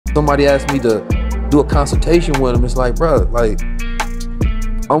Somebody asked me to do a consultation with them. It's like, bro, like,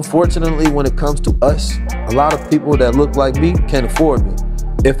 unfortunately, when it comes to us, a lot of people that look like me can't afford me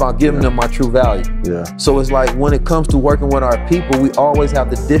if I'm giving them my true value. Yeah. So it's like, when it comes to working with our people, we always have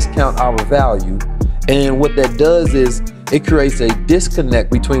to discount our value. And what that does is it creates a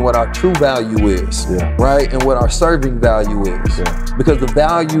disconnect between what our true value is, right, and what our serving value is. Because the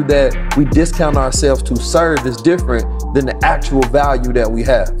value that we discount ourselves to serve is different than the actual value that we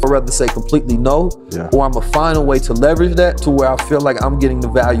have. I'd rather say completely no, or I'm gonna find a way to leverage that to where I feel like I'm getting the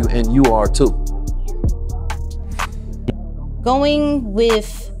value and you are too. Going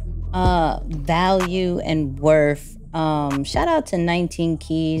with value and worth, shout out to 19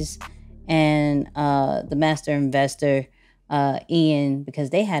 Keys and the master investor, Ian, because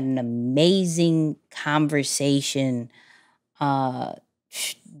they had an amazing conversation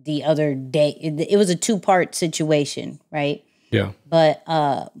the other day. It was a two-part situation, right? Yeah. But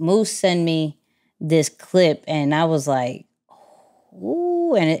Moose sent me this clip, and I was like,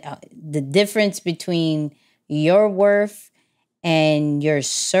 ooh, and the difference between your worth and your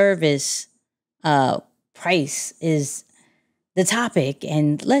service price is the topic.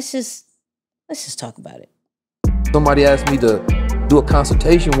 And let's just talk about it. Somebody asked me to do a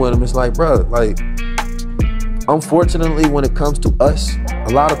consultation with them. It's like, bro, like, unfortunately, when it comes to us,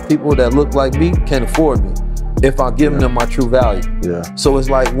 a lot of people that look like me can't afford me if I'm giving them my true value. So it's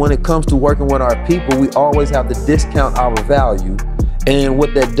like, when it comes to working with our people, we always have to discount our value. And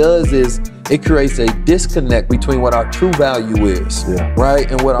what that does is it creates a disconnect between what our true value is, right,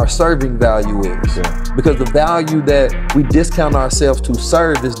 and what our serving value is. Because the value that we discount ourselves to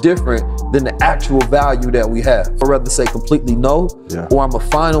serve is different than the actual value that we have. I'd rather say completely no, or I'm gonna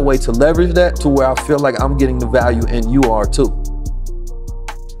find a way to leverage that to where I feel like I'm getting the value and you are too.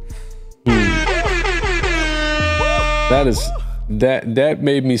 That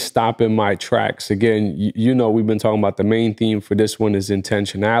made me stop in my tracks. Again, you know, we've been talking about the main theme for this one is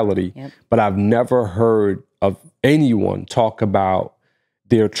intentionality, but I've never heard of anyone talk about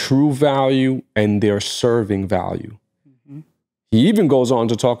their true value and their serving value. He even goes on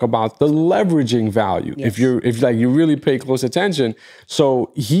to talk about the leveraging value. If you really pay close attention.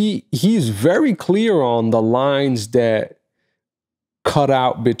 So he's very clear on the lines that cut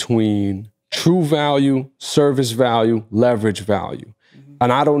out between true value, service value, leverage value.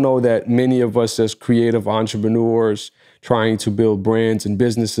 And I don't know that many of us as creative entrepreneurs trying to build brands and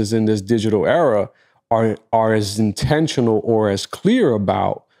businesses in this digital era are as intentional or as clear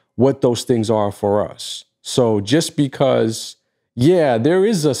about what those things are for us. So just because, there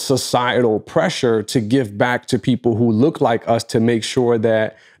is a societal pressure to give back to people who look like us to make sure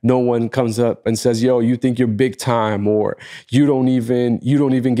that no one comes up and says, yo, you think you're big time, or you don't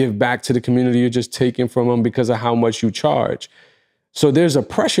even give back to the community. You're just taking from them because of how much you charge. So there's a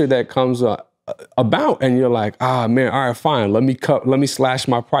pressure that comes about, and you're like, man, all right, fine. Let me slash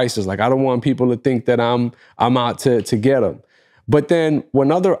my prices. Like, I don't want people to think that I'm out to get them. But then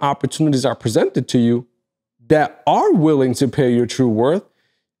when other opportunities are presented to you that are willing to pay your true worth,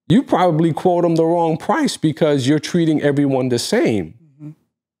 you probably quote them the wrong price because you're treating everyone the same.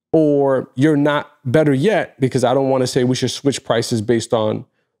 Or you're not, better yet, because I don't want to say we should switch prices based on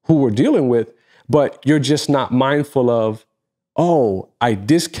who we're dealing with, but you're just not mindful of, oh, I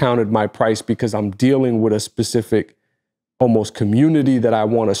discounted my price because I'm dealing with a specific almost community that I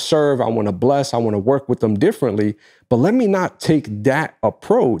want to serve, I want to bless, I want to work with them differently. But let me not take that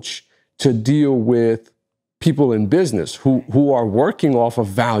approach to deal with people in business who are working off of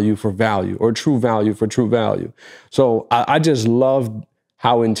value for value or true value for true value. So I just love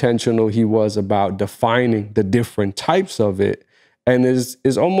how intentional he was about defining the different types of it, and is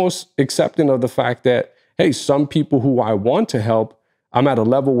almost accepting of the fact that, hey, some people who I want to help, I'm at a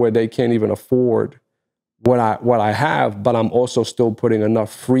level where they can't even afford what I have, but I'm also still putting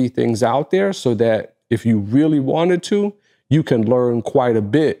enough free things out there so that if you really wanted to, you can learn quite a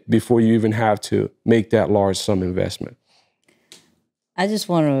bit before you even have to make that large sum investment. I just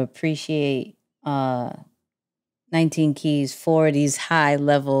want to appreciate 19 Keys for these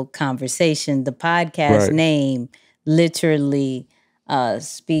high-level conversations. The podcast name literally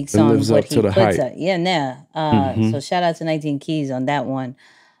speaks on what he puts out. So shout out to 19 Keys on that one.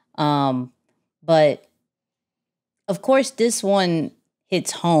 But of course, this one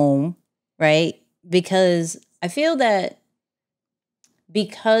hits home, right? Because I feel that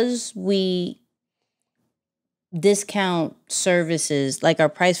because we discount services, like our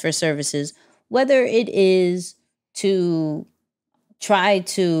price for services, whether it is to try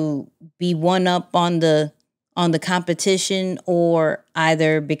to be one up on the competition, or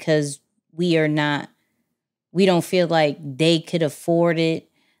either because we don't feel like they could afford it,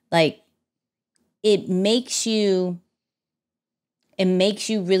 like it makes you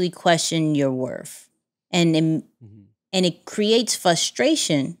really question your worth. And it creates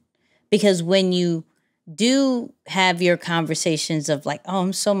frustration because when you do have your conversations of like,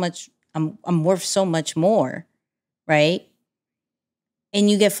 oh, I'm worth so much more, right? And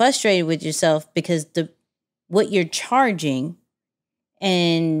you get frustrated with yourself because what you're charging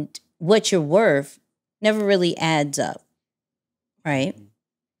and what you're worth never really adds up, right?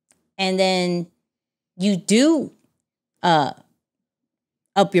 And then you do up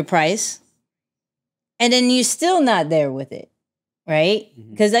your price, and then you're still not there with it, right?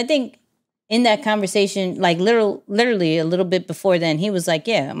 Because I think in that conversation, like literally a little bit before then, he was like,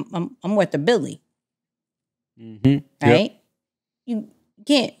 "Yeah, I'm worth a Billy," right? Yep. You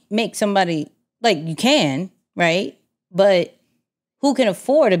can't make somebody like you can, right? But who can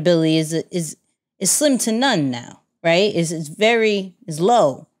afford a Billy is slim to none now, right? Is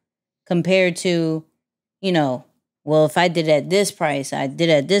low compared to, well, if I did at this price, I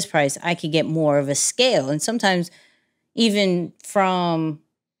could get more of a scale. And sometimes even from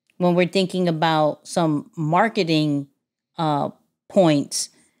when we're thinking about some marketing points,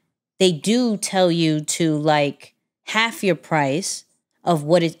 they do tell you to like half your price of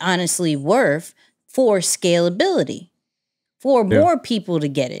what it's honestly worth for scalability, for more people to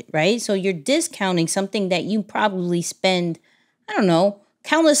get it, right? So you're discounting something that you probably spend, I don't know,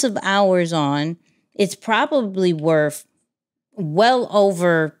 countless of hours on. It's probably worth well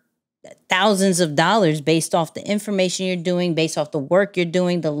over thousands of dollars based off the information you're doing, based off the work you're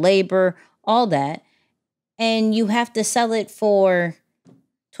doing, the labor, all that. And you have to sell it for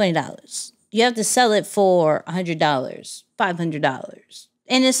 $20. You have to sell it for $100, $500.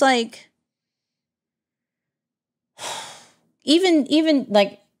 And it's like,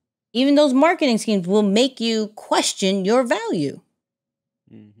 even those marketing schemes will make you question your value.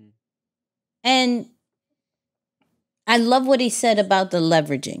 And I love what he said about the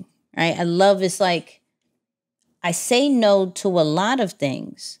leveraging, right? I love it's like, I say no to a lot of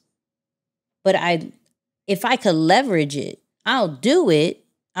things, but if I could leverage it, I'll do it.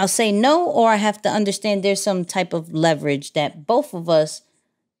 I'll say no, or I have to understand there's some type of leverage that both of us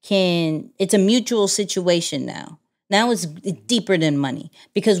it's a mutual situation now. Now it's deeper than money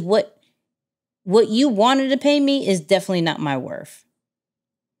because what you wanted to pay me is definitely not my worth.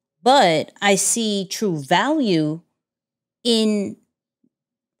 But I see true value in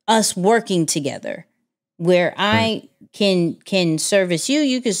us working together where I can service you,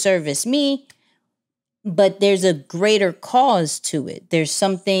 you can service me, but there's a greater cause to it. There's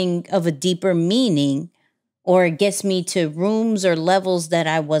something of a deeper meaning, or it gets me to rooms or levels that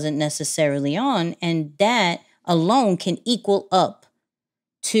I wasn't necessarily on. And that alone can equal up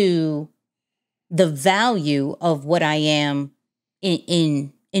to the value of what I am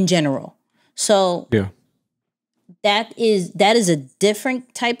in general. So that is a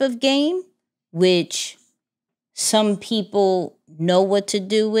different type of game, which some people know what to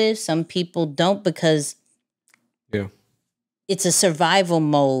do with, some people don't, because it's a survival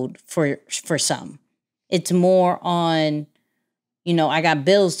mode for some. It's more on, I got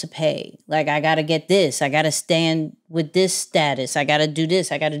bills to pay. Like, I got to get this. I got to stand with this status. I got to do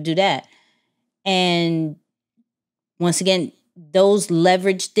this. I got to do that. And once again, those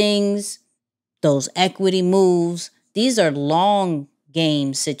leverage things, those equity moves, these are long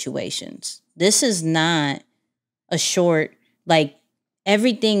game situations. This is not a short, like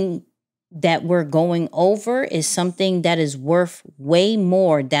everything that we're going over is something that is worth way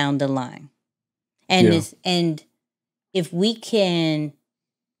more down the line. And if we can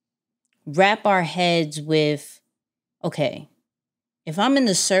wrap our heads with, okay, if I'm in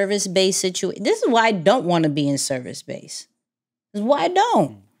the service-based situation, this is why I don't want to be in service-based. This is why I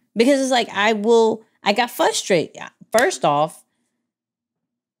don't. Because it's like, I got frustrated. First off,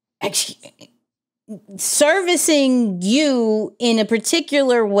 actually, servicing you in a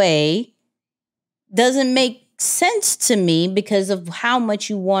particular way doesn't make sense to me because of how much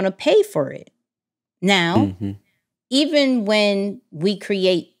you want to pay for it. Now, even when we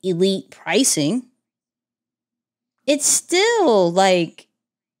create elite pricing, it's still like,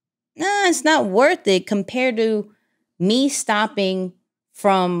 it's not worth it compared to me stopping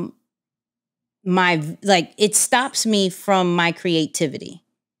from it stops me from my creativity.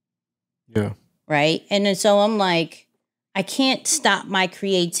 Yeah. Right. And then so I'm like, I can't stop my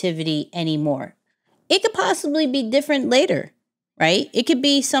creativity anymore. It could possibly be different later, right? It could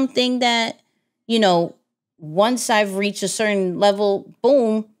be something that, once I've reached a certain level,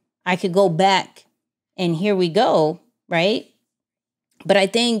 boom, I could go back and here we go, right? But I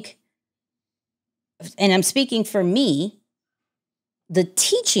think, and I'm speaking for me, the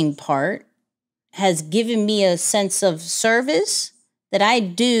teaching part has given me a sense of service that I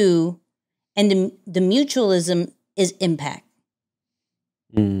do, and the mutualism is impact.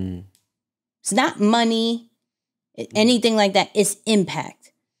 It's not money, anything like that. It's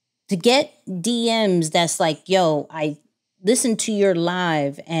impact. To get DMs that's like, yo, I listened to your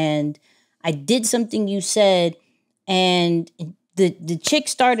live and I did something you said, and the chick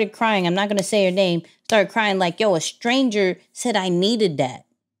started crying. I'm not going to say her name. Started crying like, yo, a stranger said I needed that.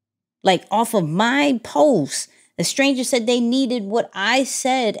 Like off of my post, a stranger said they needed what I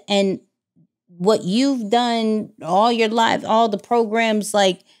said, and what you've done all your life, all the programs,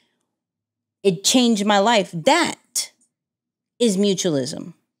 like it changed my life. That is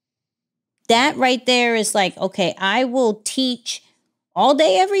mutualism. That right there is like, okay, I will teach all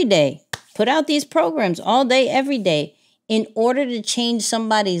day, every day, put out these programs all day, every day, in order to change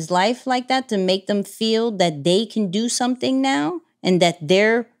somebody's life like that, to make them feel that they can do something now and that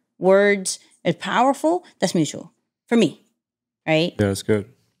their words are powerful. That's mutual for me, right? Yeah, that's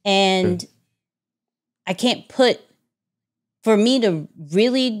good. And I can't put, for me to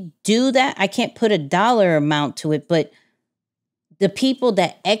really do that, I can't put a dollar amount to it, but the people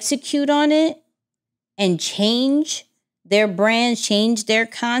that execute on it and change their brands, change their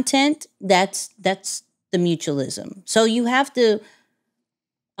content, that's the mutualism. So you have to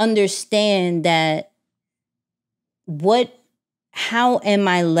understand that how am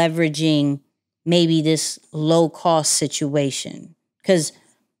I leveraging maybe this low cost situation? Because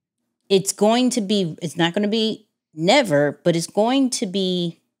it's not going to be never, but it's going to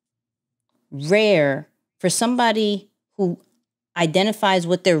be rare for somebody who identifies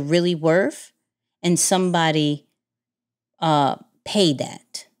what they're really worth and somebody pay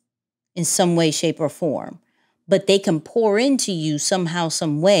that in some way, shape, or form. But they can pour into you somehow,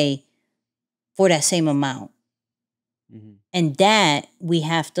 some way for that same amount. Mm-hmm. And that we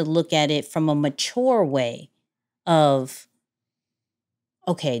have to look at it from a mature way of,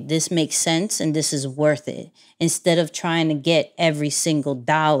 okay, this makes sense and this is worth it. Instead of trying to get every single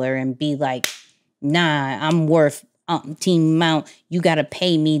dollar and be like, nah, I'm worth team amount. You got to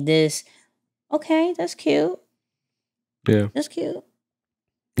pay me this. Okay, that's cute. Yeah. That's cute.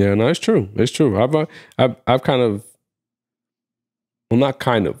 Yeah, no, it's true. It's true. I've kind of, well, not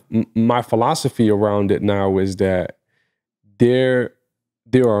kind of. My philosophy around it now is that there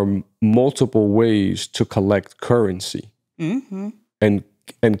are multiple ways to collect currency, and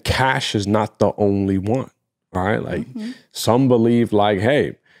cash is not the only one. All right, like some believe, like,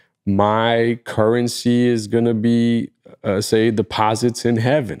 hey, my currency is gonna be, say, deposits in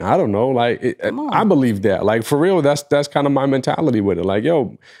heaven. I don't know, like I believe that, like for real. That's kind of my mentality with it. Like,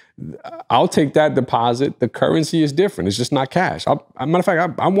 yo, I'll take that deposit. The currency is different. It's just not cash. Matter of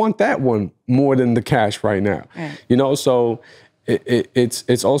fact, I want that one more than the cash right now. Right. You know, so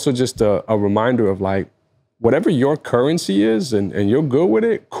it's also just a reminder of like, whatever your currency is and you're good with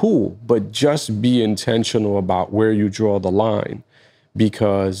it, cool. But just be intentional about where you draw the line,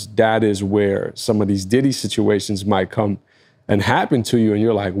 because that is where some of these Diddy situations might come and happen to you. And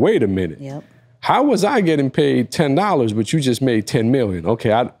you're like, wait a minute. Yep. How was I getting paid $10, but you just made 10 million?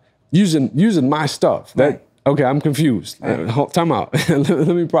 Okay, using my stuff. Right. Okay, I'm confused. Right. Time out. Let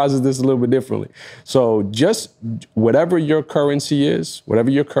me process this a little bit differently. So just whatever your currency is,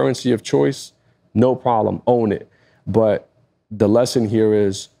 whatever your currency of choice, no problem, own it. But the lesson here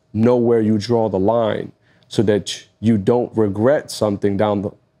is know where you draw the line so that you don't regret something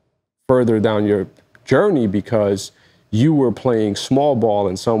further down your journey because you were playing small ball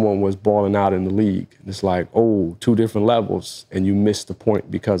and someone was balling out in the league. It's like, oh, two different levels, and you missed the point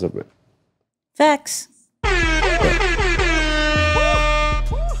because of it. Facts.